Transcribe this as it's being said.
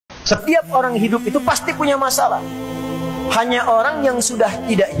Setiap orang hidup itu pasti punya masalah. Hanya orang yang sudah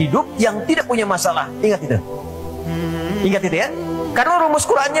tidak hidup yang tidak punya masalah. Ingat itu. Ingat itu ya. Karena rumus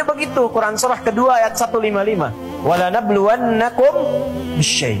Qurannya begitu. Quran surah kedua ayat 155. Walanabluwannakum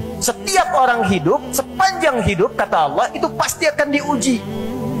bisyai. Setiap orang hidup, sepanjang hidup kata Allah itu pasti akan diuji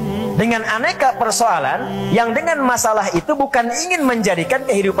dengan aneka persoalan yang dengan masalah itu bukan ingin menjadikan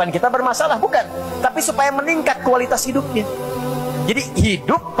kehidupan kita bermasalah, bukan, tapi supaya meningkat kualitas hidupnya. Jadi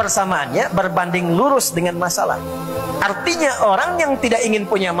hidup persamaannya berbanding lurus dengan masalah. Artinya orang yang tidak ingin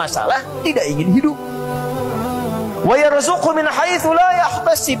punya masalah tidak ingin hidup. Wa yarzuqu min haitsu la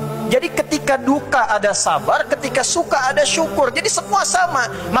yahtasib. Jadi ketika duka ada sabar, ketika suka ada syukur. Jadi semua sama.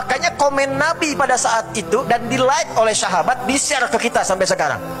 Makanya komen Nabi pada saat itu dan di-like oleh sahabat, di-share ke kita sampai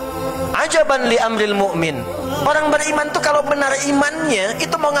sekarang. Ajaban li amril mu'min. Orang beriman tuh kalau benar imannya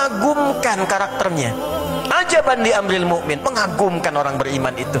itu mengagumkan karakternya. Ajaban li amril mu'min, mengagumkan orang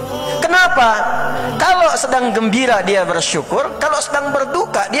beriman itu. Kenapa? Kalau sedang gembira dia bersyukur, kalau sedang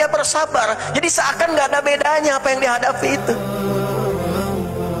berduka dia bersabar. Jadi seakan nggak ada bedanya apa yang dihadapi itu.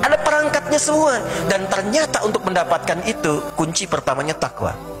 Ada perangkatnya semua. Dan ternyata untuk mendapatkan itu kunci pertamanya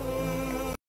takwa.